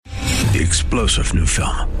the explosive new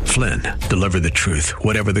film, Flynn, Deliver the Truth,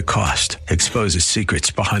 Whatever the Cost, exposes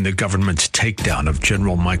secrets behind the government's takedown of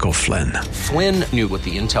General Michael Flynn. Flynn knew what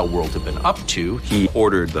the intel world had been up to. He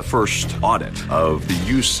ordered the first audit of the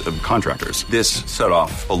use of contractors. This set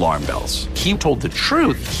off alarm bells. He told the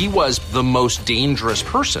truth. He was the most dangerous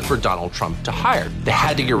person for Donald Trump to hire. They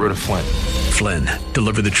had to get rid of Flynn. Flynn,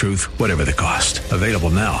 Deliver the Truth, Whatever the Cost. Available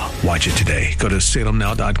now. Watch it today. Go to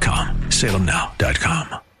salemnow.com.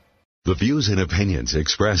 salemnow.com. The views and opinions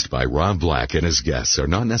expressed by Rob Black and his guests are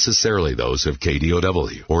not necessarily those of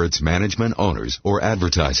KDOW or its management, owners, or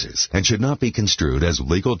advertisers, and should not be construed as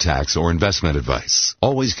legal, tax, or investment advice.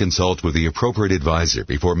 Always consult with the appropriate advisor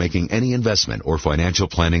before making any investment or financial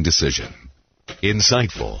planning decision.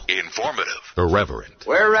 Insightful, informative, irreverent.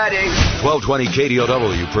 We're ready. 1220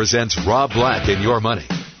 KDOW presents Rob Black and Your Money,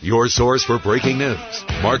 your source for breaking news,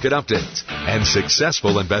 market updates, and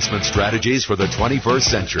successful investment strategies for the 21st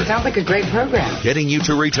century. Sounds like a great program. Getting you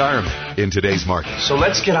to retirement in today's market. So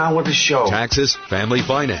let's get on with the show. Taxes, family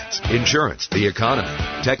finance, insurance, the economy,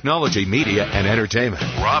 technology, media, and entertainment.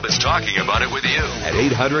 Rob is talking about it with you at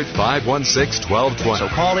 800-516-1220. So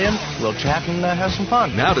call in, we'll chat and have some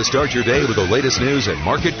fun. Now to start your day with the latest news and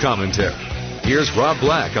market commentary. Here's Rob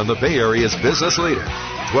Black on the Bay Area's business leader,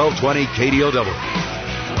 1220 KDOW.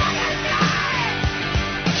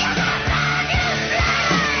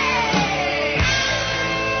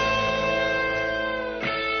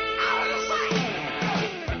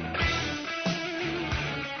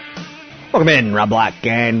 Welcome in, Rob Black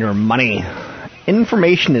and Your Money.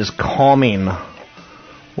 Information is calming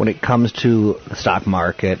when it comes to the stock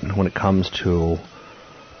market, when it comes to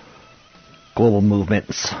global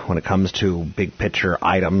movements, when it comes to big picture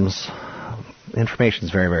items. Information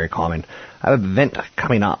is very, very calming. I have an event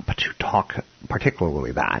coming up to talk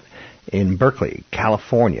particularly that in Berkeley,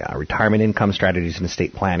 California, retirement income strategies and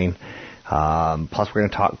estate planning. Plus, we're going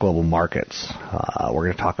to talk global markets. We're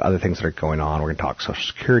going to talk other things that are going on. We're going to talk Social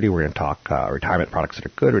Security. We're going to talk retirement products that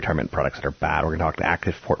are good, retirement products that are bad. We're going to talk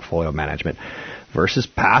active portfolio management versus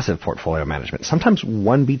passive portfolio management. Sometimes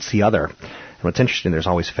one beats the other. And what's interesting, there's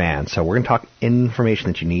always fans. So we're going to talk information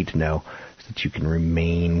that you need to know so that you can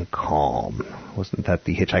remain calm. Wasn't that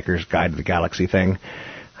the Hitchhiker's Guide to the Galaxy thing?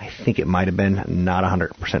 I think it might have been. Not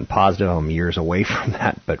 100% positive. I'm years away from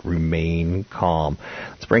that, but remain calm.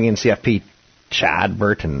 Let's bring in CFP Chad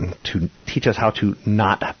Burton to teach us how to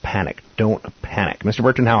not panic. Don't panic. Mr.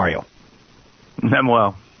 Burton, how are you? I'm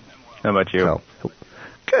well. How about you? So,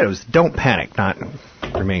 good. It was don't panic, not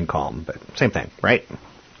remain calm, but same thing, right?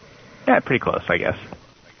 Yeah, pretty close, I guess.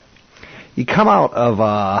 You come out of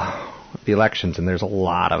the elections, and there's a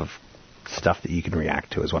lot of stuff that you can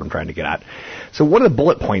react to is what I'm trying to get at. So one of the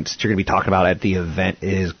bullet points that you're going to be talking about at the event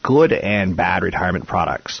is good and bad retirement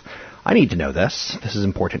products. I need to know this. This is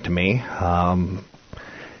important to me. And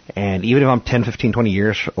even if I'm 10, 15, 20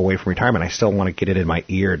 years away from retirement, I still want to get it in my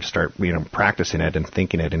ear to start, practicing it and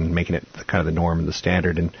thinking it and making it kind of the norm and the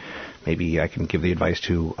standard. And maybe I can give the advice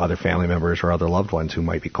to other family members or other loved ones who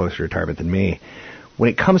might be closer to retirement than me. When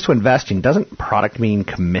it comes to investing, doesn't product mean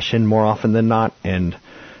commission more often than not? And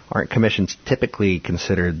aren't commissions typically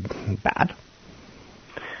considered bad?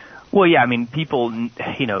 Well, yeah, people,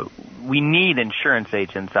 we need insurance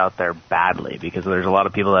agents out there badly because there's a lot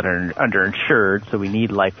of people that are underinsured, so we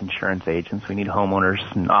need life insurance agents, we need homeowners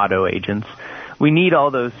and auto agents. We need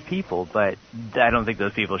all those people, but I don't think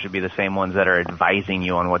those people should be the same ones that are advising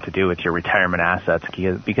you on what to do with your retirement assets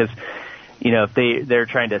because if they're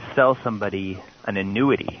trying to sell somebody an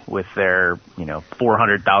annuity with their,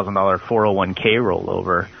 $400,000 401k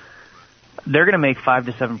rollover, they're going to make 5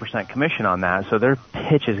 to 7% commission on that, so their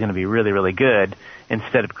pitch is going to be really, really good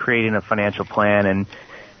instead of creating a financial plan. And,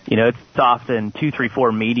 it's often 2, 3,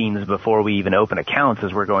 4 meetings before we even open accounts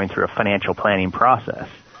as we're going through a financial planning process.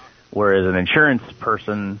 Whereas an insurance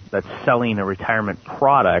person that's selling a retirement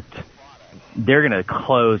product, they're going to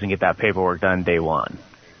close and get that paperwork done day one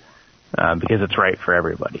because it's right for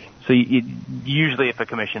everybody. So usually if a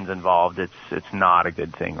commission's involved, it's not a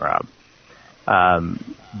good thing, Rob.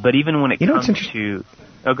 But even when it comes to...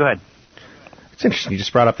 Oh, go ahead. It's interesting. You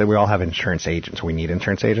just brought up that we all have insurance agents. We need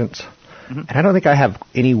insurance agents. Mm-hmm. And I don't think I have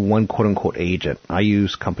any one quote-unquote agent. I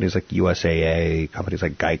use companies like USAA, companies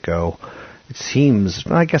like Geico. It seems...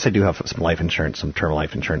 I guess I do have some life insurance, some term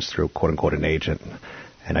life insurance through quote-unquote an agent.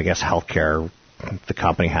 And I guess healthcare, the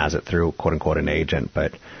company has it through quote-unquote an agent.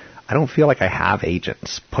 But I don't feel like I have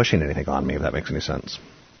agents pushing anything on me, if that makes any sense.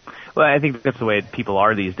 Well, I think that's the way people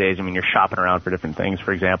are these days. You're shopping around for different things.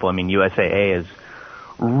 For example, USAA is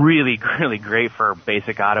really, really great for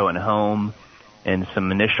basic auto and home. and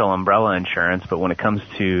some initial umbrella insurance, but when it comes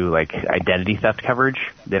to like identity theft coverage,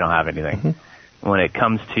 they don't have anything. Mm-hmm. When it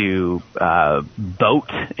comes to boat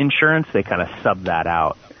insurance, they kind of sub that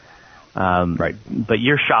out. Right. But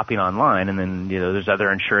you're shopping online, and then there's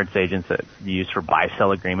other insurance agents that you use for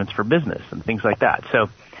buy-sell agreements for business and things like that. So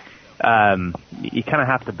you kind of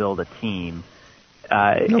have to build a team.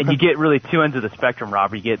 And you get really two ends of the spectrum,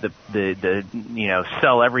 Rob. You get the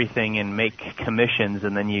sell everything and make commissions,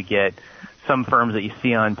 and then you get some firms that you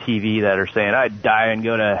see on TV that are saying, I'd die and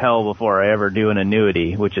go to hell before I ever do an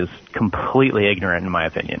annuity, which is completely ignorant in my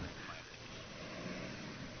opinion.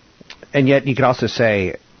 And yet you could also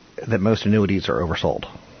say that most annuities are oversold.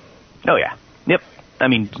 Oh, yeah. Yep. I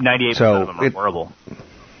mean, 98% of them are horrible.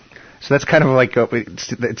 So that's kind of like,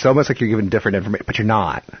 it's almost like you're giving different information, but you're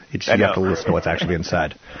not. You have to listen to what's actually being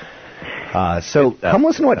said. So come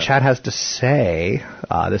listen to what Chad has to say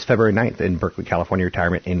this February 9th in Berkeley, California,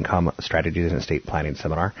 Retirement Income Strategies and Estate Planning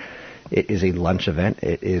Seminar. It is a lunch event.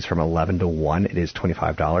 It is from 11 to 1. It is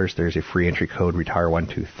 $25. There's a free entry code,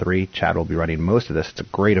 RETIRE123. Chad will be running most of this. It's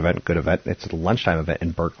a great event, good event. It's a lunchtime event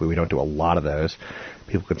in Berkeley. We don't do a lot of those.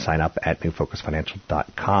 People can sign up at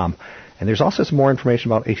newfocusfinancial.com. And there's also some more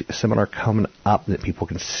information about a seminar coming up that people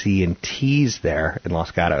can see and tease there in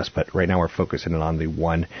Los Gatos. But right now we're focusing on the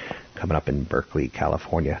one coming up in Berkeley,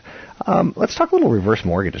 California. Let's talk a little reverse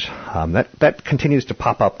mortgage. That continues to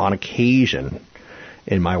pop up on occasion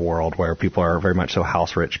in my world, where people are very much so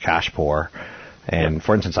house rich, cash poor. And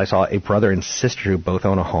for instance, I saw a brother and sister who both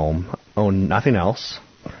own a home, own nothing else.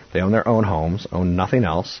 They own their own homes, own nothing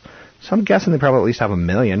else. So I'm guessing they probably at least have $1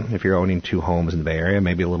 million if you're owning 2 homes in the Bay Area,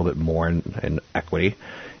 maybe a little bit more in equity.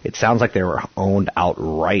 It sounds like they were owned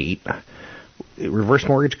outright. Reverse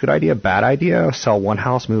mortgage, good idea, bad idea? Sell one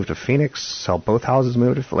house, move to Phoenix, sell both houses,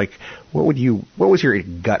 move to, what was your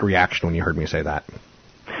gut reaction when you heard me say that?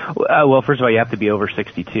 Well, first of all, you have to be over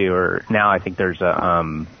 62, or now I think there's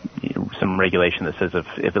some regulation that says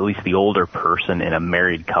if at least the older person in a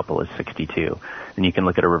married couple is 62, then you can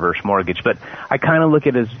look at a reverse mortgage. But I kind of look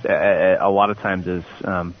at it as a lot of times as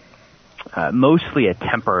mostly a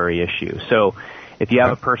temporary issue. So if you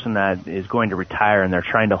have a person that is going to retire and they're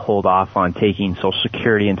trying to hold off on taking Social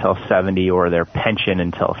Security until 70 or their pension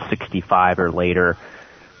until 65 or later,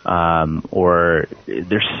 or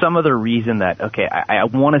there's some other reason that, okay, I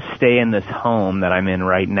want to stay in this home that I'm in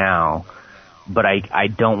right now, but I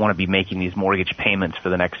don't want to be making these mortgage payments for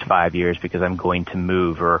the next 5 years because I'm going to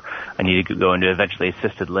move, or I need to go into eventually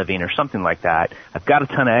assisted living or something like that. I've got a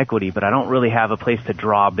ton of equity, but I don't really have a place to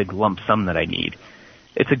draw a big lump sum that I need.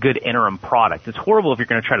 It's a good interim product. It's horrible if you're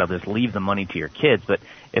going to try to just leave the money to your kids, but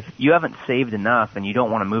if you haven't saved enough and you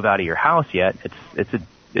don't want to move out of your house yet,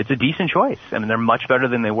 it's a decent choice. I mean, they're much better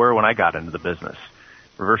than they were when I got into the business.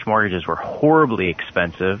 Reverse mortgages were horribly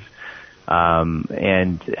expensive,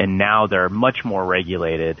 and now they're much more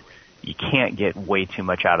regulated. You can't get way too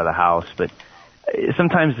much out of the house, but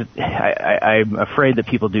sometimes I'm afraid that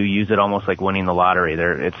people do use it almost like winning the lottery.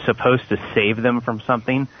 It's supposed to save them from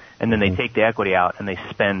something, and then they take the equity out and they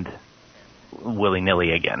spend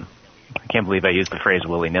willy-nilly again. I can't believe I used the phrase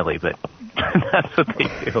willy-nilly, but that's what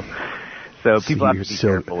they do. So people have to be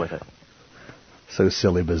careful with it. So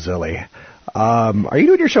silly bazilly. Are you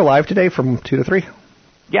doing your show live today from 2 to 3?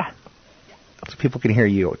 Yeah. So people can hear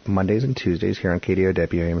you Mondays and Tuesdays here on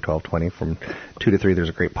KDOW AM 1220 from 2 to 3. There's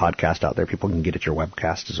a great podcast out there. People can get at your web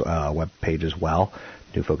page as well,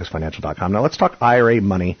 newfocusfinancial.com. Now let's talk IRA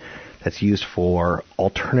money that's used for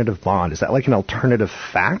alternative bond. Is that like an alternative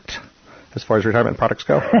fact as far as retirement products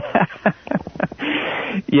go?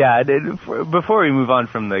 Yeah, before we move on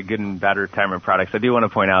from the good and bad retirement products, I do want to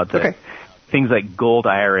point out that things like gold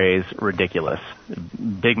IRAs, ridiculous.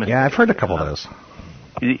 Big mistake. Yeah, I've heard a couple of those.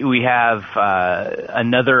 We have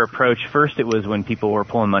another approach. First, it was when people were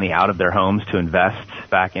pulling money out of their homes to invest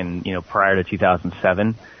back in, prior to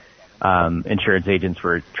 2007. Insurance agents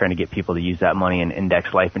were trying to get people to use that money in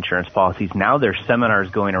index life insurance policies. Now there's seminars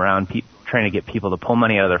going around trying to get people to pull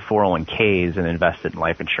money out of their 401ks and invest it in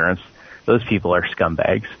life insurance. Those people are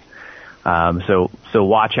scumbags. So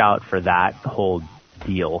watch out for that whole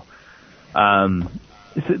deal.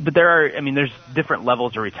 But there's different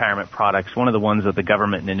levels of retirement products. One of the ones that the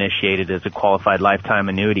government initiated is a qualified lifetime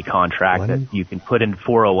annuity contract that you can put in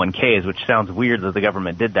 401ks, which sounds weird that the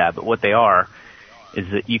government did that, but what they are is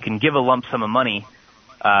that you can give a lump sum of money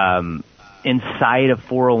inside a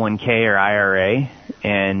 401k or IRA,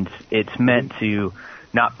 and it's meant to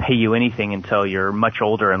not pay you anything until you're much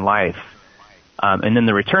older in life. And then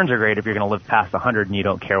the returns are great if you're going to live past 100 and you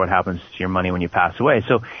don't care what happens to your money when you pass away.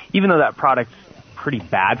 So even though that product's pretty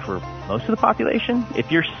bad for most of the population,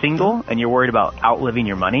 if you're single and you're worried about outliving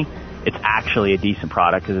your money, it's actually a decent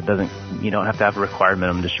product because you don't have to have required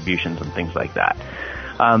minimum distributions and things like that.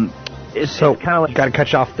 It's kind of like, got to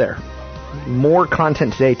cut you off there. More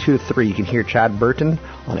content today, 2 to 3. You can hear Chad Burton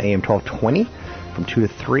on AM 1220 from 2 to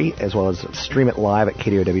 3, as well as stream it live at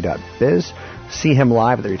kdow.biz. See him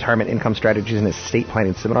live at the Retirement Income Strategies and Estate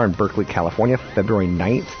Planning Seminar in Berkeley, California, February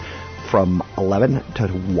 9th from 11 to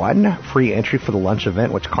 1. Free entry for the lunch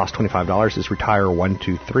event, which costs $25, is Retire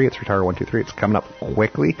 123. It's Retire 123. It's coming up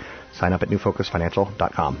quickly. Sign up at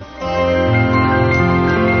newfocusfinancial.com.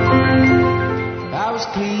 I was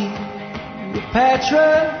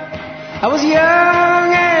Cleopatra. I was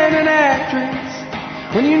young and an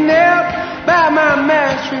actress when you knelt by my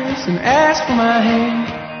mattress and asked for my hand.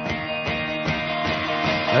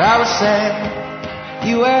 But I was sad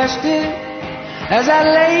you asked it as I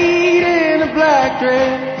laid in a black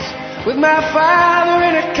dress with my father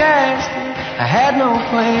in a casket. I had no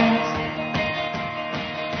plans.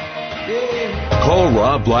 Yeah. Call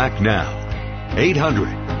Rob Black now.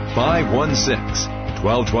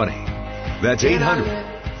 800-516-1220. That's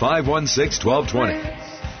 800-516-1220.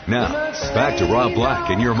 Now, back to Rob Black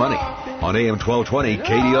and Your Money on AM 1220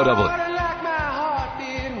 KDOW.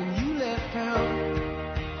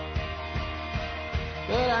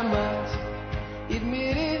 But I must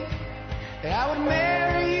admit it, that I would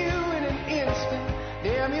marry you in an instant.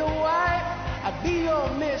 Damn your wife, I'd be your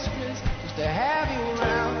mistress just to have you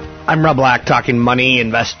around. I'm Rob Black, talking money,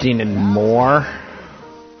 investing, and more.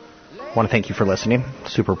 I want to thank you for listening.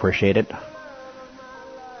 Super appreciate it.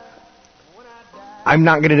 I'm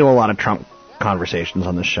not going to do a lot of Trump conversations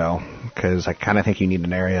on this show because I kind of think you need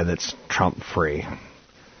an area that's Trump-free.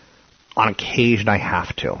 On occasion, I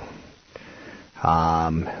have to.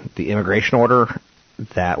 The immigration order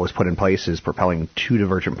that was put in place is propelling two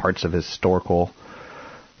divergent parts of his historical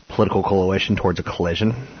political coalition towards a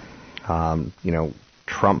collision.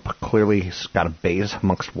 Trump clearly has got a base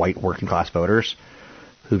amongst white working-class voters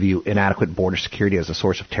who view inadequate border security as a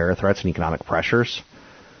source of terror threats and economic pressures.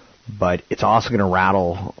 But it's also going to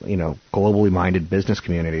rattle, globally minded business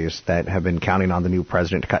communities that have been counting on the new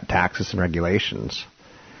president to cut taxes and regulations.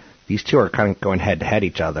 These two are kind of going head-to-head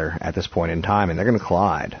each other at this point in time, and they're going to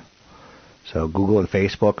collide. So Google and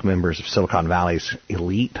Facebook, members of Silicon Valley's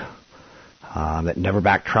elite that never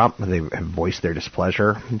backed Trump, they have voiced their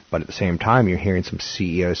displeasure. But at the same time, you're hearing some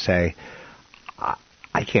CEOs say,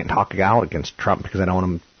 I can't talk out against Trump because I don't want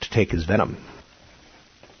him to take his venom.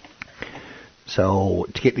 So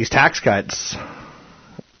to get these tax cuts,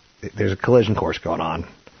 there's a collision course going on.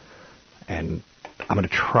 And I'm going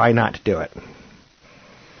to try not to do it.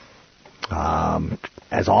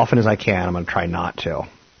 As often as I can, I'm going to try not to.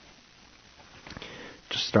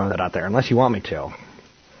 Just throwing that out there, unless you want me to.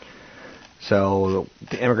 So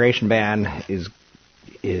the immigration ban is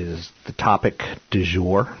the topic du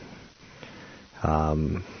jour.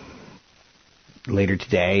 Later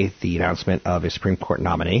today, the announcement of a Supreme Court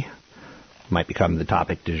nominee might become the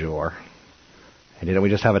topic du jour. And didn't we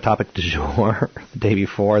just have a topic du jour the day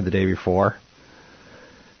before?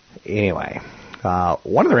 Anyway,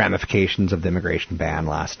 one of the ramifications of the immigration ban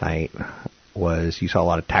last night was you saw a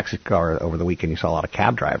lot of over the weekend, you saw a lot of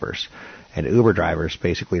cab drivers and Uber drivers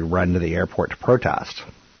basically run to the airport to protest.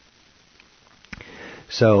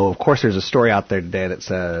 So, of course, there's a story out there today that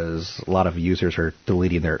says a lot of users are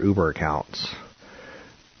deleting their Uber accounts.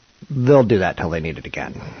 They'll do that till they need it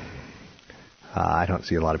again. I don't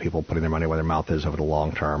see a lot of people putting their money where their mouth is over the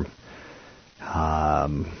long term.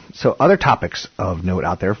 So other topics of note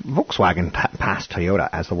out there, Volkswagen passed Toyota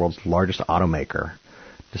as the world's largest automaker,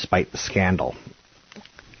 despite the scandal.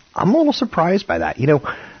 I'm a little surprised by that.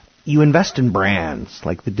 You invest in brands,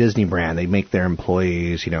 like the Disney brand. They make their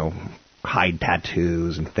employees, hide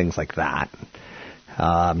tattoos and things like that.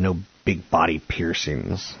 No big body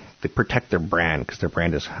piercings. They protect their brand because their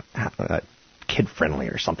brand is kid-friendly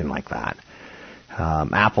or something like that.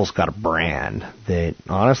 Apple's got a brand that,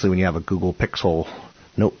 honestly, when you have a Google Pixel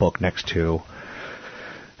notebook next to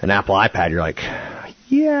an Apple iPad, you're like,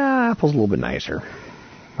 yeah, Apple's a little bit nicer.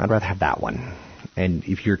 I'd rather have that one. And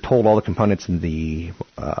if you're told all the components in the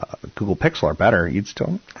Google Pixel are better, you'd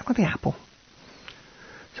still, I want the Apple.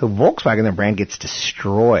 So Volkswagen, their brand, gets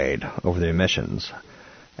destroyed over the emissions.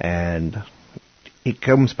 And it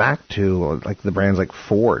comes back to like the brands like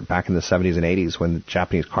Ford back in the 70s and 80s when the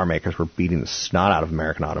Japanese car makers were beating the snot out of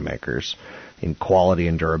American automakers in quality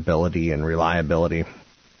and durability and reliability.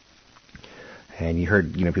 And you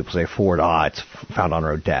heard people say Ford, it's found on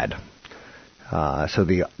road dead. So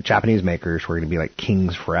the Japanese makers were going to be like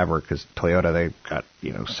kings forever because Toyota, they've got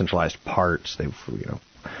centralized parts. They've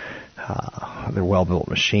they're well-built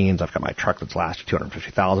machines. I've got my truck that's lasted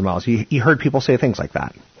 250,000 miles. You heard people say things like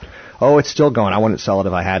that. Oh, it's still going. I wouldn't sell it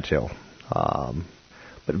if I had to.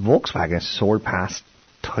 But Volkswagen has soared past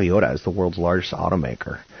Toyota as the world's largest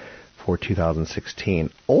automaker for 2016,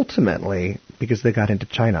 ultimately because they got into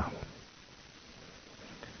China.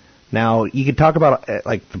 Now, you could talk about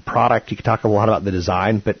like the product, you could talk a lot about the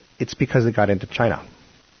design, but it's because they got into China.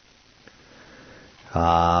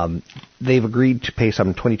 They've agreed to pay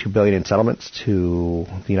some $22 billion in settlements to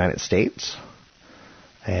the United States,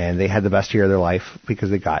 and they had the best year of their life because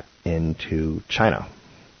they got into China.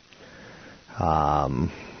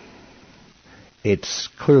 It's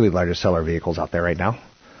clearly the largest seller of vehicles out there right now.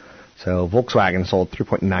 So Volkswagen sold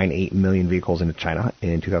 3.98 million vehicles into China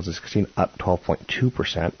in 2016, up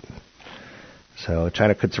 12.2%. So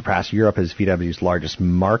China could surpass Europe as VW's largest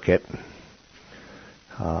market.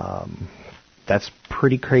 That's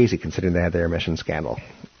pretty crazy considering they had their emission scandal.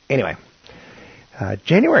 Anyway,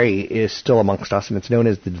 January is still amongst us, and it's known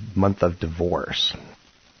as the month of divorce.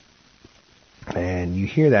 And you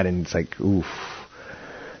hear that, and it's like, oof.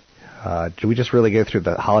 Do we just really go through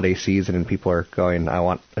the holiday season and people are going, I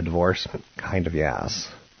want a divorce? Kind of, yes.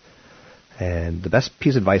 And the best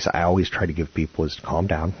piece of advice I always try to give people is to calm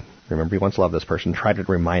down. Remember, you once loved this person. Try to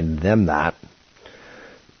remind them that.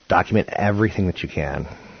 Document everything that you can.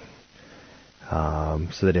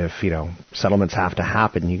 So that if, settlements have to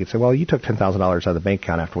happen, you can say, well, you took $10,000 out of the bank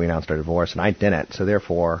account after we announced our divorce, and I didn't. So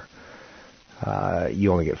therefore,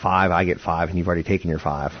 you only get 5, I get 5, and you've already taken your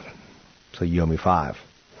 5. So you owe me 5.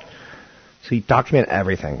 So you document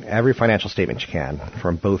everything, every financial statement you can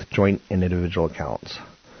from both joint and individual accounts.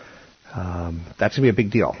 That's going to be a big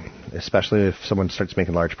deal, especially if someone starts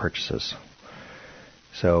making large purchases.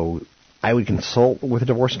 So I would consult with a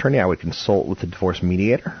divorce attorney. I would consult with a divorce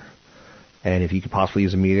mediator. And if you could possibly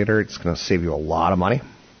use a mediator, it's going to save you a lot of money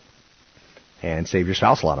and save your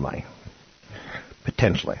spouse a lot of money.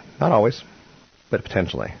 Potentially. Not always, but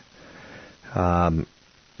potentially.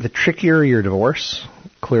 The trickier your divorce,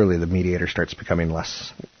 clearly the mediator starts becoming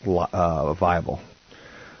less viable.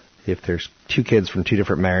 If there's 2 kids from 2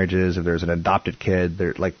 different marriages, if there's an adopted kid,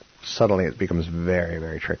 suddenly it becomes very,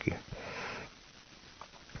 very tricky.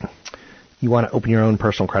 You want to open your own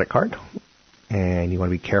personal credit card, and you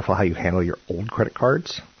want to be careful how you handle your old credit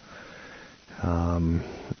cards. In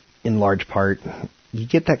large part, you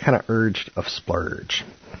get that kind of urge of splurge.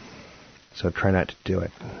 So try not to do it.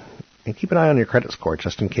 And keep an eye on your credit score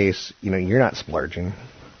just in case, you're not splurging,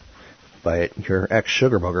 but your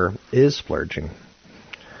ex-sugar booger is splurging.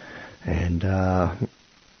 And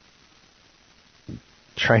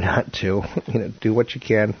try not to, do what you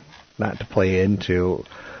can not to play into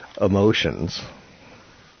emotions,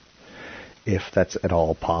 if that's at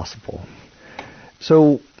all possible.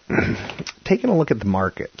 So, taking a look at the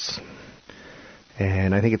markets,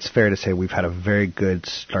 and I think it's fair to say we've had a very good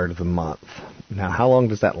start of the month. Now, how long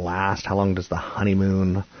does that last? How long does the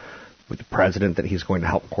honeymoon with the president that he's going to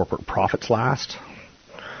help corporate profits last?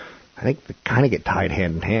 I think they kind of get tied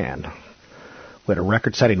hand in hand. We had a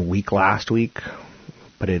record-setting week last week,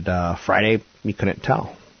 but Friday, you couldn't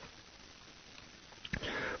tell.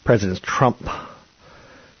 President Trump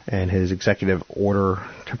and his executive order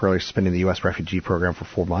temporarily suspending the U.S. refugee program for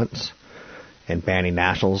 4 months and banning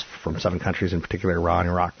nationals from 7 countries, in particular Iran,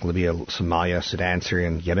 Iraq, Libya, Somalia, Sudan, Syria,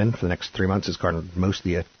 and Yemen for the next 3 months has garnered most of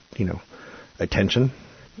the attention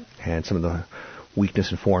and some of the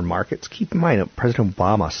weakness in foreign markets. Keep in mind that President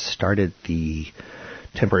Obama started the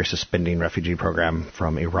temporary suspending refugee program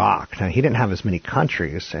from Iraq. Now, he didn't have as many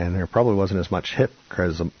countries, and there probably wasn't as much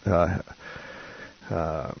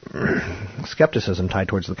skepticism tied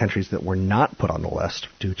towards the countries that were not put on the list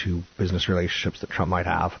due to business relationships that Trump might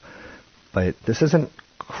have. But this isn't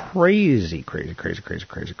crazy.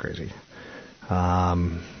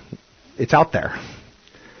 It's out there.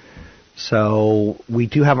 So we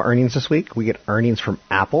do have earnings this week. We get earnings from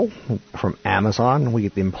Apple, from Amazon. We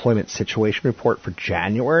get the employment situation report for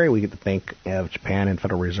January. We get the Bank of Japan and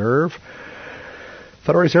Federal Reserve.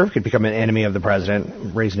 Federal Reserve could become an enemy of the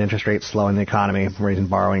president, raising interest rates, slowing the economy, raising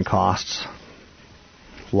borrowing costs.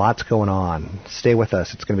 Lots going on. Stay with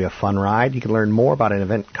us. It's going to be a fun ride. You can learn more about an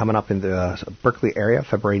event coming up in the Berkeley area,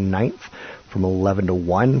 February 9th from 11 to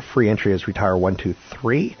 1. Free entry is Retire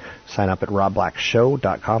 123. Sign up at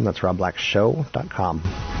robblackshow.com. That's robblackshow.com.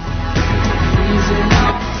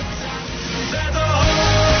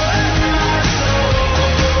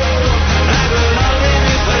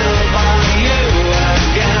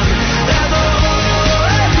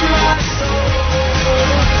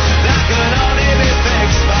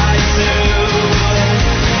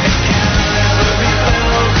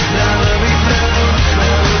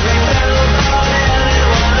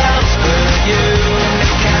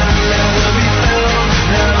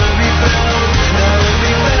 Never be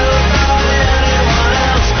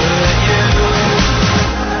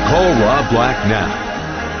Rob Black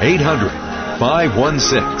now.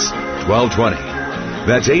 800-516-1220.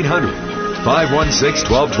 That's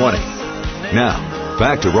 800-516-1220. Now,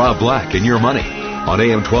 back to Rob Black and Your Money on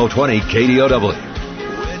AM 1220 KDOW.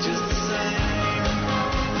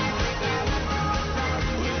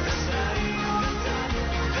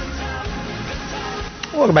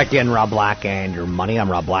 Welcome back in, Rob Black and Your Money. I'm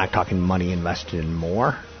Rob Black, talking money, investing, and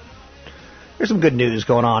more. There's some good news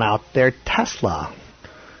going on out there. Tesla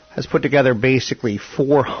has put together basically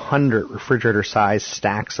 400 refrigerator-sized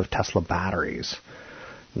stacks of Tesla batteries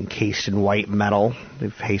encased in white metal.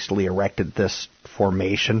 They've hastily erected this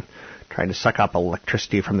formation, trying to suck up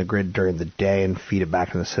electricity from the grid during the day and feed it back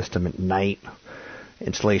into the system at night.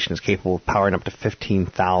 Installation is capable of powering up to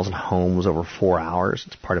 15,000 homes over 4 hours.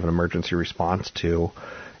 It's part of an emergency response to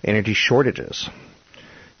energy shortages.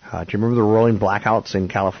 Do you remember the rolling blackouts in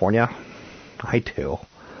California? I do.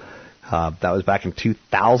 That was back in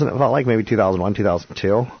 2000, it felt like, maybe 2001,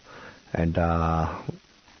 2002. And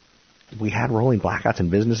we had rolling blackouts,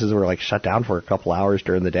 and businesses were like shut down for a couple hours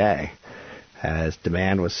during the day as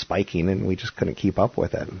demand was spiking, and we just couldn't keep up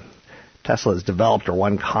with it. Tesla has developed or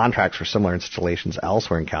won contracts for similar installations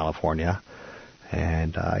elsewhere in California,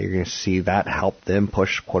 and you're going to see that help them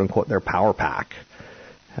push, quote-unquote, their power pack.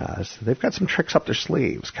 So they've got some tricks up their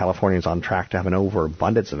sleeves. California's on track to have an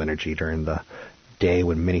overabundance of energy during the day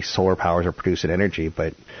when many solar powers are producing energy,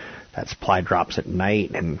 but that supply drops at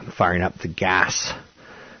night, and firing up the gas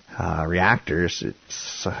reactors,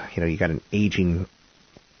 it's, you got an aging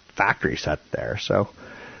factory set there. So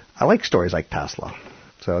I like stories like Tesla.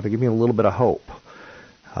 So they give me a little bit of hope.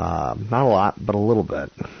 Not a lot, but a little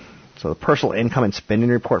bit. So the personal income and spending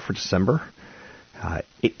report for December,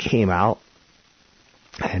 it came out,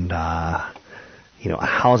 and a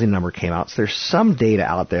housing number came out. So there's some data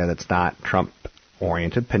out there that's not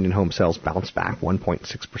Trump-oriented. Pending home sales bounced back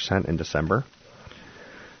 1.6% in December.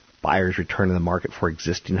 Buyers returned to the market for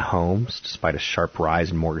existing homes despite a sharp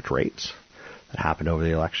rise in mortgage rates that happened over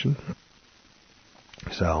the election.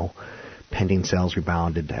 So pending sales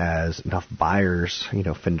rebounded as enough buyers,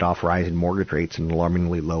 fended off rising mortgage rates and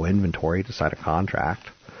alarmingly low inventory to sign a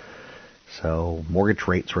contract. So mortgage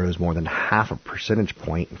rates rose more than half a percentage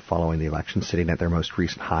point following the election, sitting at their most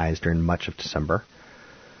recent highs during much of December.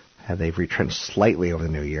 And they've retrenched slightly over the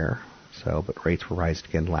new year. But rates were rising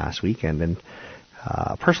again last weekend, and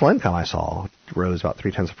personal income I saw rose about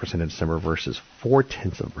 0.3% in December versus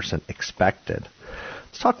 0.4% expected.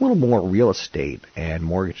 Let's talk a little more real estate and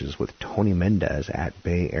mortgages with Tony Mendez at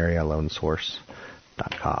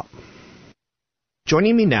BayAreaLoanSource.com.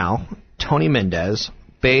 Joining me now, Tony Mendez,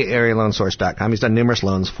 BayAreaLoanSource.com. He's done numerous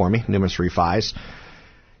loans for me, numerous refis.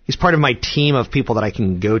 He's part of my team of people that I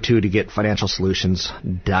can go to get financial solutions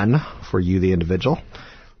done for you, the individual.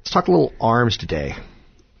 Let's talk a little ARMs today.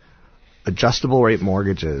 Adjustable rate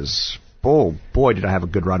mortgages. Oh, boy, did I have a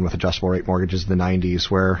good run with adjustable rate mortgages in the 90s,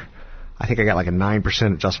 where I think I got like a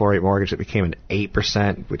 9% adjustable rate mortgage that became an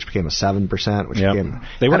 8%, which became a 7%. Which became,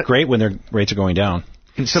 they work great when their rates are going down.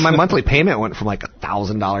 And so my monthly payment went from like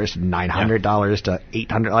 $1,000 to $900 to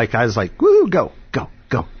 $800. Like I was like, woo, go.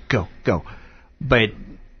 But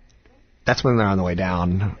that's when they're on the way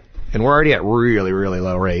down, and we're already at really, really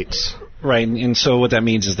low rates. Right, and so what that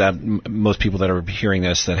means is that most people that are hearing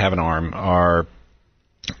this that have an ARM are,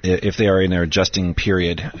 if they are in their adjusting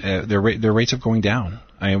period, their rates are going down.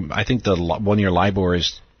 I think the 1-year LIBOR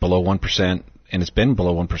is below 1%, and it's been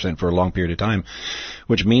below 1% for a long period of time,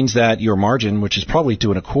 which means that your margin, which is probably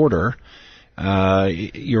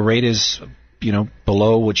 2.25%, your rate is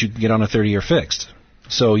below what you can get on a 30-year fixed.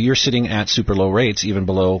 So you're sitting at super low rates, even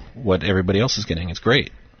below what everybody else is getting. It's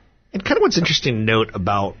great. And kind of what's interesting to note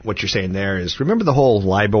about what you're saying there is, remember the whole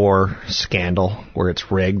LIBOR scandal where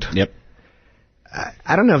it's rigged? Yep.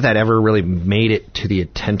 I don't know if that ever really made it to the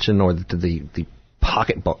attention or to the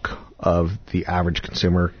pocketbook of the average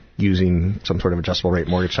consumer using some sort of adjustable rate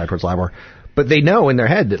mortgage tied towards LIBOR. But they know in their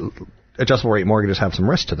head that adjustable rate mortgages have some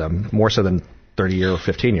risk to them, more so than 30-year or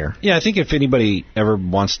 15-year. Yeah, I think if anybody ever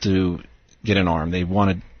wants to get an ARM, they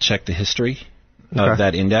want to check the history of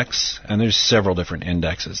that index, and there's several different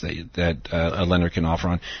indexes that a lender can offer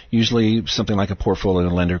on. Usually something like a portfolio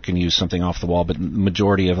lender can use something off the wall, but the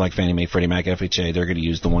majority of like Fannie Mae, Freddie Mac, FHA, they're going to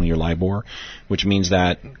use the 1-year LIBOR, which means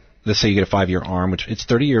that, let's say you get a 5-year ARM, which it's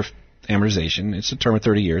 30-year amortization. It's a term of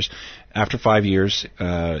 30 years. After 5 years,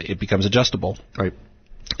 it becomes adjustable. Right.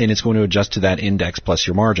 And it's going to adjust to that index plus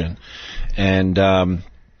your margin. And,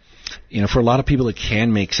 for a lot of people, it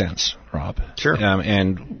can make sense, Rob. Sure.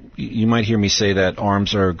 And you might hear me say that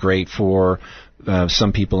ARMs are great for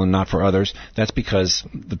some people and not for others. That's because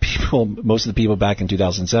most of the people back in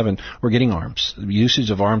 2007 were getting arms. The usage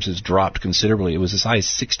of arms has dropped considerably. It was as high as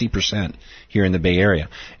 60% here in the Bay Area,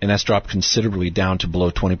 and that's dropped considerably down to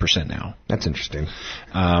below 20% now. That's interesting.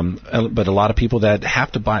 But a lot of people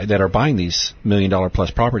that are buying these $1 million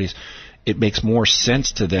plus properties, it makes more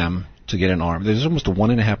sense to them to get an arm. There's almost a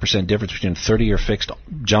 1.5% difference between a 30-year fixed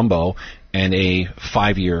jumbo and a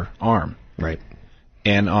 5-year arm. Right.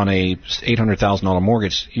 And on a $800,000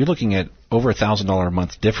 mortgage, you're looking at over $1,000 a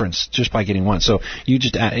month difference just by getting one. So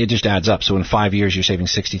it just adds up. So in 5 years, you're saving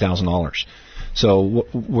 $60,000. So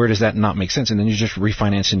where does that not make sense? And then you just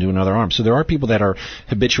refinance into another arm. So there are people that are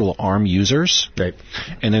habitual arm users, right?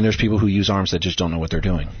 And then there's people who use arms that just don't know what they're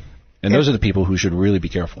doing. And those are the people who should really be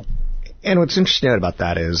careful. And what's interesting about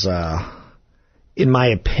that is, in my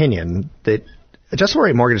opinion, that adjustable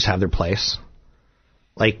rate mortgages have their place.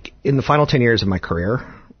 Like, in the final 10 years of my career,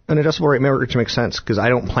 an adjustable rate mortgage makes sense because I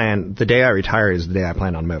don't plan, the day I retire is the day I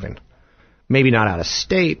plan on moving. Maybe not out of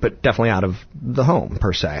state, but definitely out of the home,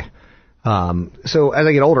 per se. So as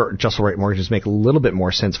I get older, adjustable rate mortgages make a little bit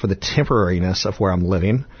more sense for the temporariness of where I'm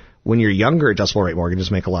living. When you're younger, adjustable rate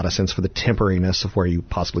mortgages make a lot of sense for the temporariness of where you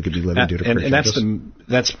possibly could be living due to career changes. And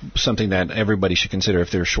that's something that everybody should consider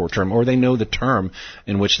if they're short-term or they know the term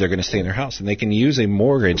in which they're going to stay in their house. And they can use a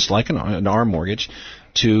mortgage, like an ARM mortgage,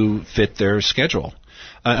 to fit their schedule.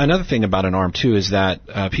 Another thing about an ARM, too, is that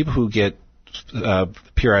people who get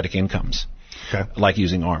periodic incomes like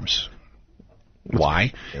using ARMs.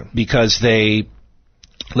 Why? Yeah. Because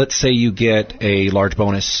let's say you get a large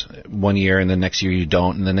bonus one year and the next year you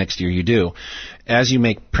don't and the next year you do. As you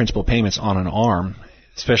make principal payments on an ARM,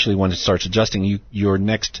 especially when it starts adjusting, your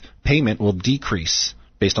next payment will decrease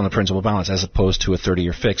based on the principal balance as opposed to a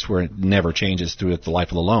 30-year fixed where it never changes throughout the life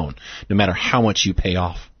of the loan, no matter how much you pay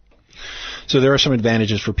off. So there are some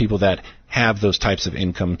advantages for people that have those types of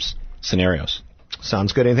income scenarios.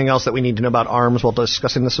 Sounds good. Anything else that we need to know about ARMs while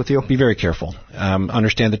discussing this with you? Be very careful.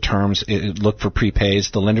 Understand the terms. Look for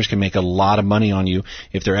prepays. The lenders can make a lot of money on you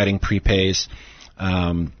if they're adding prepays.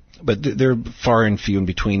 But they're far and few in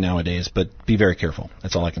between nowadays. But be very careful.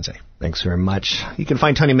 That's all I can say. Thanks very much. You can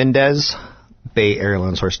find Tony Mendez,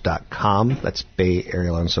 BayAreaLoanSource.com. That's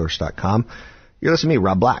BayAreaLoanSource.com. You're listening to me,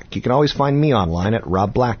 Rob Black. You can always find me online at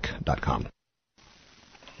RobBlack.com.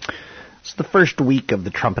 So the first week of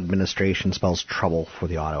the Trump administration spells trouble for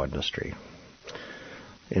the auto industry.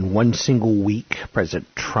 In one single week, President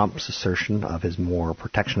Trump's assertion of his more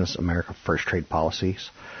protectionist America First trade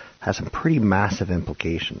policies has some pretty massive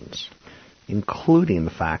implications, including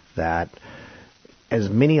the fact that as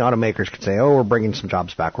many automakers could say, oh, we're bringing some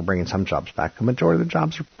jobs back, we're bringing some jobs back, the majority of the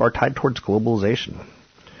jobs are tied towards globalization,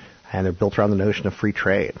 and they're built around the notion of free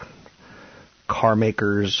trade. Car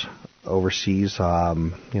makers overseas,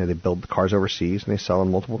 they build the cars overseas and they sell in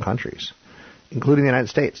multiple countries, including the United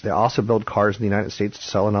States. They also build cars in the United States to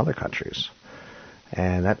sell in other countries.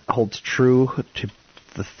 And that holds true to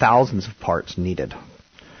the thousands of parts needed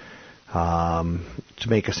to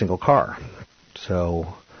make a single car.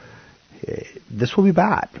 So this will be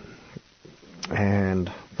bad.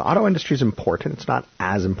 And the auto industry is important. It's not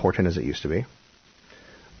as important as it used to be.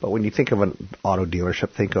 But when you think of an auto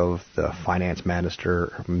dealership, think of the finance manager,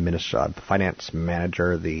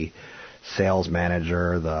 the sales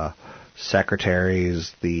manager, the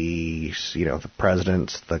secretaries, the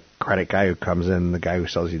presidents, the credit guy who comes in, the guy who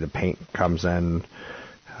sells you the paint comes in.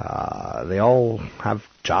 They all have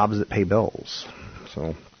jobs that pay bills.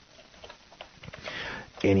 So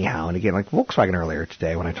anyhow, and again, like Volkswagen earlier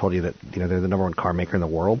today, when I told you that they're the number one car maker in the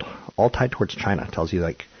world, all tied towards China, tells you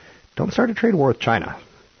don't start a trade war with China.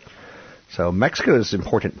 So Mexico is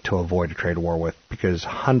important to avoid a trade war with because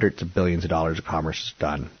hundreds of billions of dollars of commerce is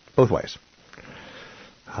done both ways.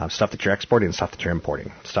 Stuff that you're exporting and stuff that you're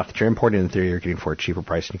importing. Stuff that you're importing, in theory, you're getting for a cheaper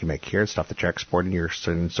price than you can make here. Stuff that you're exporting, you're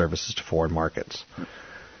sending services to foreign markets.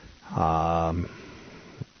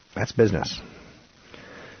 That's business.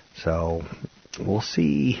 So we'll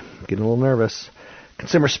see. Getting a little nervous.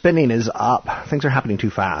 Consumer spending is up. Things are happening too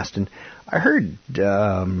fast. And I heard,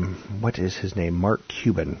 what is his name? Mark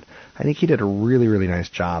Cuban. I think he did a really, really nice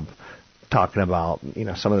job talking about,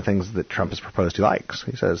 some of the things that Trump has proposed he likes.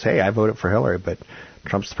 He says, hey, I voted for Hillary, but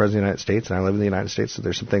Trump's the president of the United States, and I live in the United States, so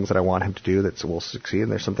there's some things that I want him to do that will succeed,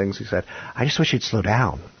 and there's some things he said, I just wish he'd slow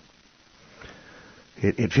down.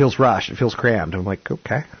 It feels rushed. It feels crammed. I'm like,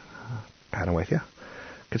 okay, kind of with you.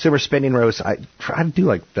 Consumer spending rose. I do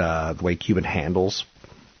like the way Cuban handles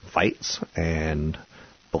fights and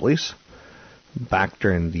bullies. Back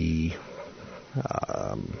during the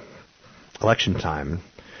election time,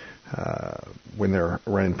 when they're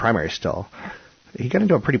running primaries still, he got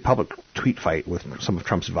into a pretty public tweet fight with some of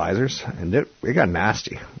Trump's advisors, and it got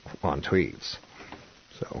nasty on tweets.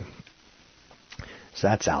 So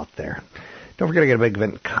that's out there. Don't forget, I got a big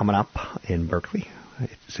event coming up in Berkeley.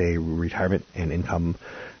 It's a retirement and income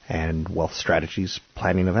and wealth strategies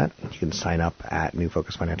planning event. You can sign up at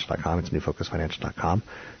newfocusfinancial.com. It's newfocusfinancial.com.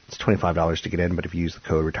 It's $25 to get in, but if you use the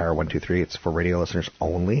code RETIRE123, it's for radio listeners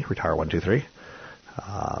only, RETIRE123.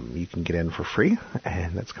 You can get in for free,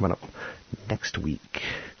 and that's coming up next week.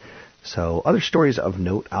 So other stories of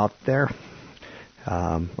note out there,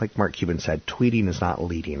 like Mark Cuban said, tweeting is not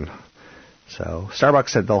leading. So Starbucks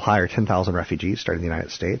said they'll hire 10,000 refugees starting in the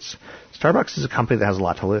United States. Starbucks is a company that has a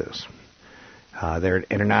lot to lose. They're an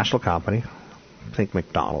international company. Think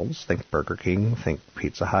McDonald's, think Burger King, think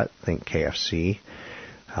Pizza Hut, think KFC,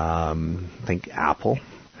 think Apple.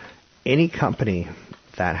 Any company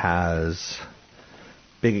that has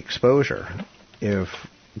big exposure, if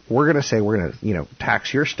we're going to say we're going to,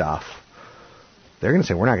 tax your stuff, they're going to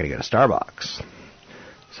say we're not going to get a Starbucks.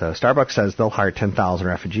 So Starbucks says they'll hire 10,000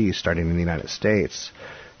 refugees starting in the United States.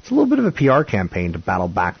 It's a little bit of a PR campaign to battle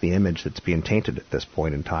back the image that's being tainted at this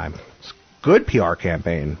point in time. It's a good PR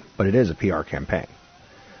campaign, but it is a PR campaign.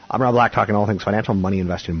 I'm Rob Black, talking all things financial, money,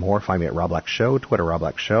 investing, and more. Find me at Rob Black Show, Twitter, Rob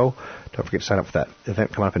Black Show. Don't forget to sign up for that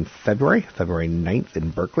event coming up in February 9th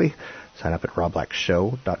in Berkeley. Sign up at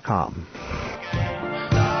robblackshow.com.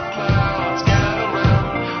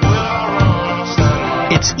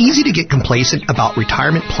 It's easy to get complacent about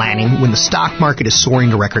retirement planning when the stock market is soaring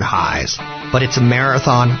to record highs. But it's a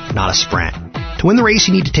marathon, not a sprint. To win the race,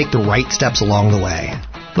 you need to take the right steps along the way.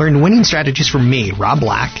 Learn winning strategies from me, Rob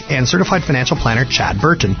Black, and certified financial planner Chad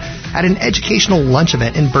Burton at an educational lunch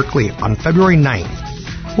event in Berkeley on February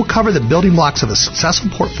 9th. We'll cover the building blocks of a successful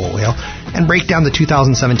portfolio and break down the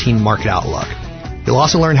 2017 market outlook. You'll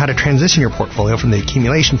also learn how to transition your portfolio from the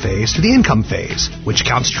accumulation phase to the income phase, which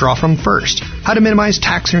accounts to draw from first, how to minimize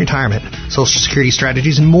tax in retirement, Social Security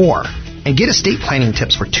strategies, and more. And get estate planning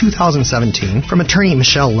tips for 2017 from attorney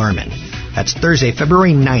Michelle Lerman. That's Thursday,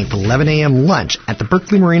 February 9th, 11 a.m. lunch at the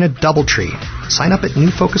Berkeley Marina Doubletree. Sign up at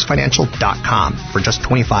newfocusfinancial.com for just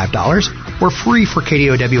 $25 or free for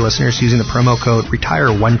KDOW listeners using the promo code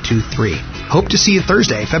RETIRE123. Hope to see you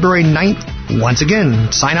Thursday, February 9th. Once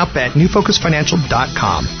again, sign up at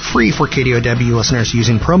newfocusfinancial.com. Free for KDOW listeners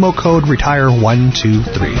using promo code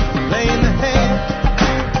RETIRE123.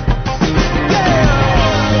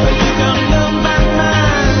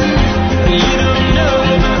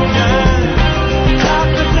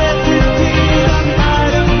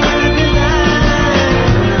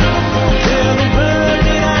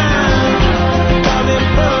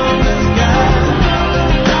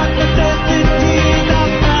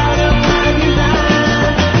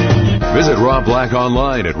 Visit Rob Black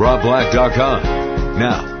online at robblack.com.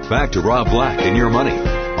 Now, back to Rob Black and Your Money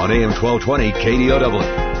on AM 1220 KDOW.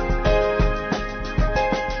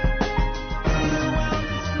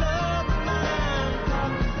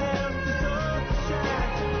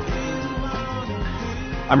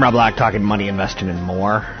 I'm Rob Black, talking money, investing, and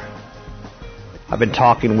more. I've been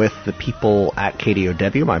talking with the people at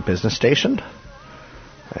KDOW, my business station,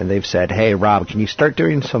 and they've said, hey, Rob, can you start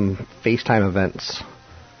doing some FaceTime events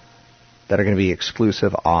that are going to be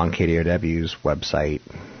exclusive on KDOW's website,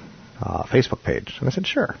 Facebook page? And I said,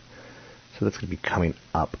 sure. So that's going to be coming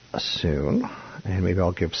up soon. And maybe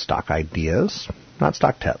I'll give stock ideas, not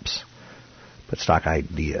stock tips, but stock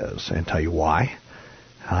ideas, and tell you why.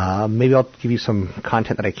 Maybe I'll give you some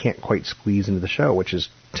content that I can't quite squeeze into the show, which is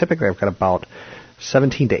typically I've got about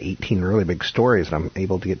 17 to 18 really big stories, and I'm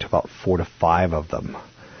able to get to about 4 to 5 of them.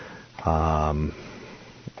 And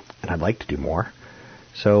I'd like to do more.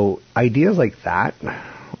 So ideas like that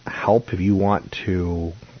help if you want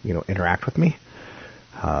to, interact with me.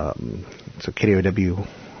 So KDOW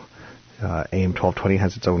AM 1220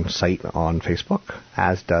 has its own site on Facebook,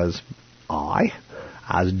 as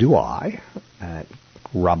do I, at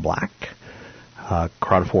Rob Black,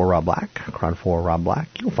 Cron 4 Rob Black.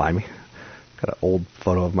 You'll find me. Got an old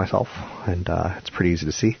photo of myself, and it's pretty easy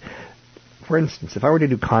to see. For instance, if I were to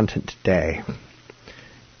do content today,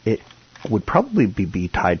 it would probably be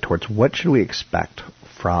tied towards what should we expect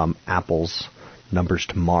from Apple's numbers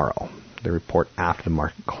tomorrow. They report after the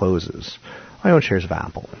market closes. I own shares of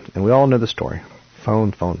Apple, and we all know the story.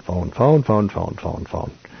 Phone.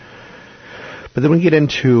 But then we get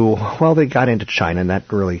into, they got into China, and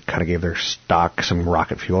that really kind of gave their stock some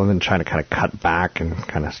rocket fuel, and then China kind of cut back and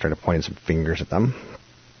kind of started pointing some fingers at them.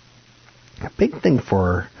 A big thing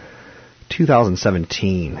for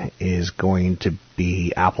 2017 is going to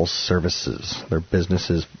be Apple's services, their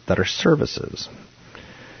businesses that are services.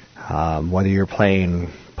 Whether you're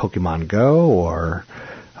playing Pokemon Go or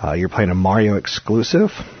you're playing a Mario exclusive,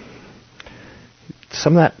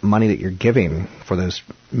 some of that money that you're giving for those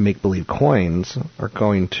make-believe coins are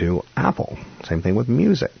going to Apple. Same thing with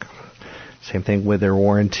music. Same thing with their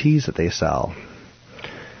warranties that they sell.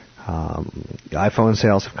 The iPhone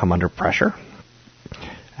sales have come under pressure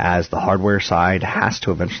as the hardware side has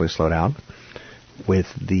to eventually slow down with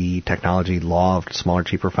the technology law of smaller,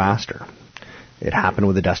 cheaper, faster. It happened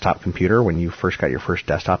with the desktop computer. When you first got your first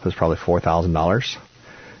desktop, it was probably $4,000.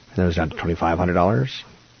 And then it was down to $2,500.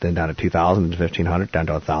 Then down to $2,000, to $1,500, down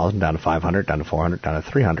to $1,000, down to $500, down to $400, down to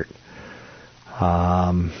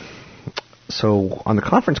 $300. So on the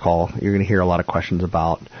conference call, you're going to hear a lot of questions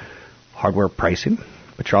about hardware pricing,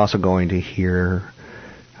 but you're also going to hear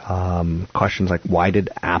questions like, why did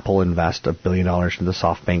Apple invest $1 billion into the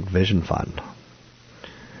SoftBank Vision Fund?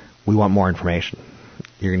 We want more information.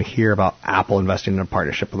 You're going to hear about Apple investing in a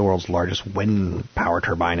partnership with the world's largest wind power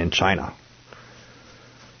turbine in China.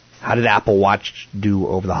 How did Apple Watch do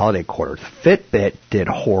over the holiday quarter? Fitbit did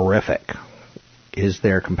horrific. Is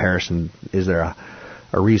there comparison? Is there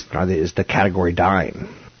a reason? Is the category dying?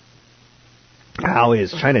 How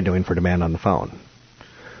is China doing for demand on the phone?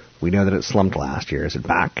 We know that it slumped last year. Is it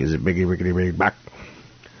back? Is it big back?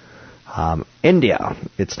 India,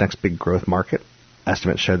 its next big growth market.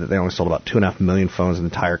 Estimates show that they only sold about 2.5 million phones in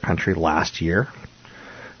the entire country last year,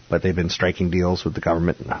 but they've been striking deals with the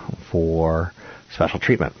government for special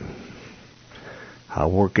treatment.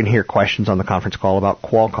 We're going to hear questions on the conference call about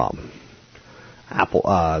Qualcomm. Apple,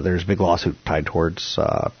 there's a big lawsuit tied towards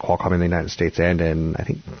Qualcomm in the United States and in, I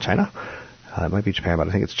think, China. It might be Japan, but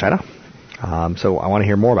I think it's China. So I want to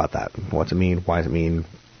hear more about that. What's it mean? Why does it mean?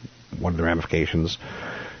 What are the ramifications?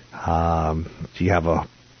 Do you have a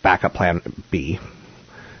backup plan B?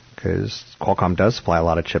 Because Qualcomm does supply a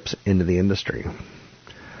lot of chips into the industry.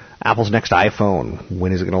 Apple's next iPhone,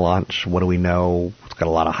 when is it going to launch? What do we know? It's got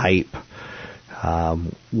a lot of hype.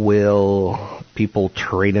 Will people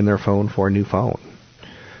trade in their phone for a new phone?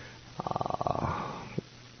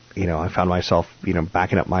 I found myself,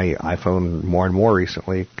 backing up my iPhone more and more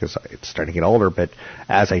recently because it's starting to get older. But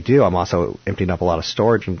as I do, I'm also emptying up a lot of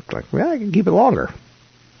storage and I can keep it longer.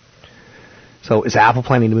 So is Apple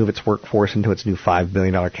planning to move its workforce into its new $5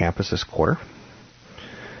 billion campus this quarter?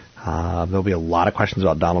 There'll be a lot of questions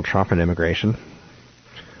about Donald Trump and immigration.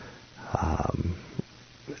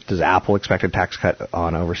 Does Apple expect a tax cut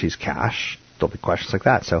on overseas cash? There'll be questions like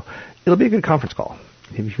that. So it'll be a good conference call.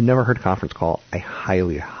 If you've never heard a conference call, I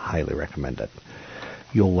highly, highly recommend it.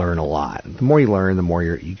 You'll learn a lot. The more you learn, the more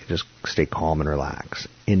you can just stay calm and relax,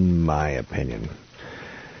 in my opinion.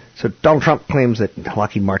 So Donald Trump claims that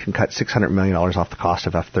Lockheed Martin cut $600 million off the cost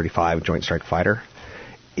of F-35 Joint Strike Fighter.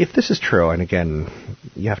 If this is true, and again,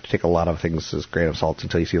 you have to take a lot of things as grain of salt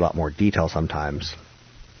until you see a lot more detail sometimes,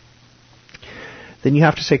 then you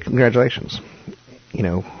have to say congratulations.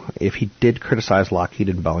 If he did criticize Lockheed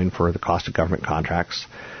and Boeing for the cost of government contracts,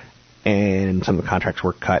 and some of the contracts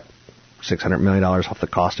were cut $600 million off the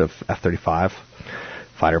cost of F-35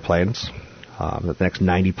 fighter planes, the next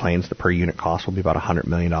 90 planes, the per unit cost will be about $100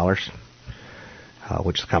 million,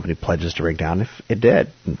 which the company pledges to bring down. If it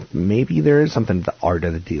did, maybe there is something to the art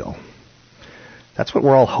of the deal. That's what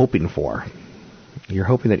we're all hoping for. You're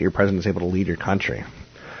hoping that your president is able to lead your country.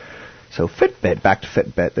 So Fitbit, back to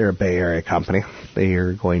Fitbit, they're a Bay Area company. They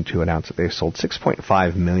are going to announce that they've sold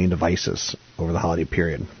 6.5 million devices over the holiday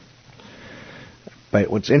period.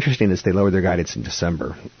 But what's interesting is they lowered their guidance in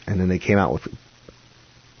December, and then they came out with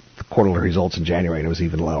the quarterly results in January, and it was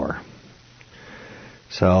even lower.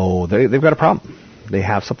 So they've got a problem. They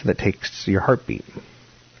have something that takes your heartbeat.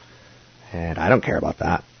 And I don't care about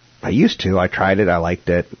that. I used to. I tried it. I liked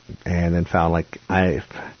it. And then found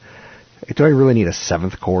do I really need a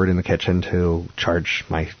seventh cord in the kitchen to charge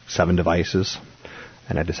my 7 devices?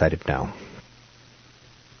 And I decided no.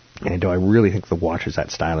 And do I really think the watch is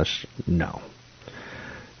that stylish? No.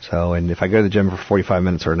 So, and if I go to the gym for 45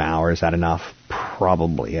 minutes or an hour, is that enough?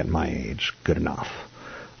 Probably at my age, good enough.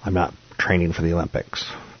 I'm not training for the Olympics.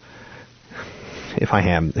 If I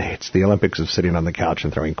am, it's the Olympics of sitting on the couch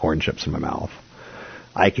and throwing corn chips in my mouth.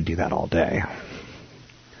 I could do that all day.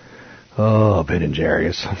 Oh, Ben &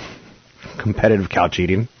 Jerry's. Competitive couch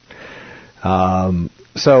eating.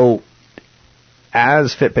 So,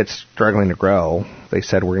 as Fitbit's struggling to grow, they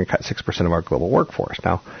said we're going to cut 6% of our global workforce.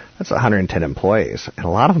 Now, that's 110 employees, and a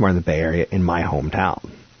lot of them are in the Bay Area in my hometown.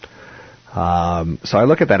 So I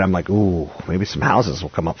look at that, I'm like, ooh, maybe some houses will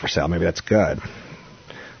come up for sale. Maybe that's good.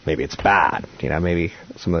 Maybe it's bad. Maybe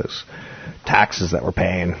some of those taxes that we're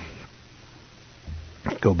paying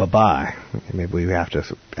go bye-bye. Maybe we have to,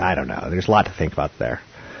 I don't know. There's a lot to think about there.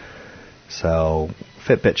 So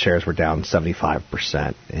Fitbit shares were down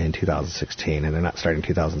 75% in 2016, and they're not starting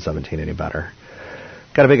 2017 any better.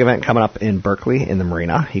 Got a big event coming up in Berkeley in the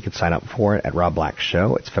Marina. You can sign up for it at Rob Black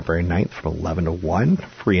Show. It's February 9th from 11 to 1.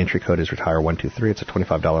 Free entry code is RETIRE123. It's a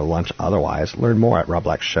 $25 lunch otherwise. Learn more at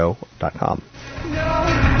robblackshow.com.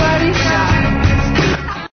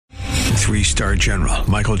 Three-star General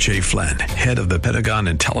Michael J. Flynn, head of the Pentagon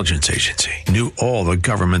Intelligence Agency, knew all the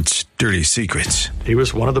government's dirty secrets. He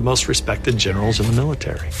was one of the most respected generals in the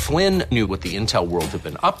military. Flynn knew what the intel world had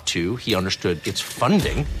been up to. He understood its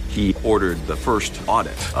funding. He ordered the first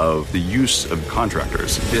audit of the use of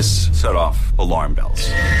contractors. This set off alarm bells.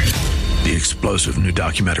 The explosive new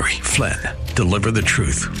documentary, Flynn, Deliver the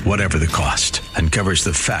Truth, Whatever the Cost, uncovers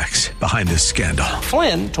the facts behind this scandal.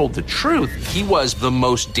 Flynn told the truth. He was the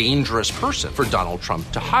most dangerous person for Donald Trump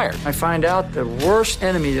to hire. I find out the worst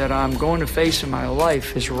enemy that I'm going to face in my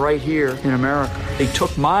life is right here in America. They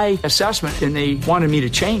took my assessment and they wanted me to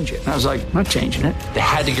change it. And I was like, I'm not changing it. They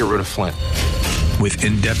had to get rid of Flynn. With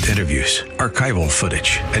in-depth interviews, archival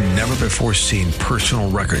footage, and never-before-seen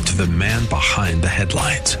personal records of the man behind the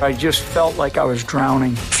headlines. I just felt like I was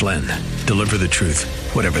drowning. Flynn, Deliver the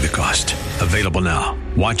Truth, Whatever the Cost. Available now.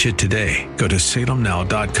 Watch it today. Go to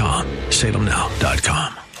salemnow.com.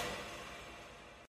 salemnow.com.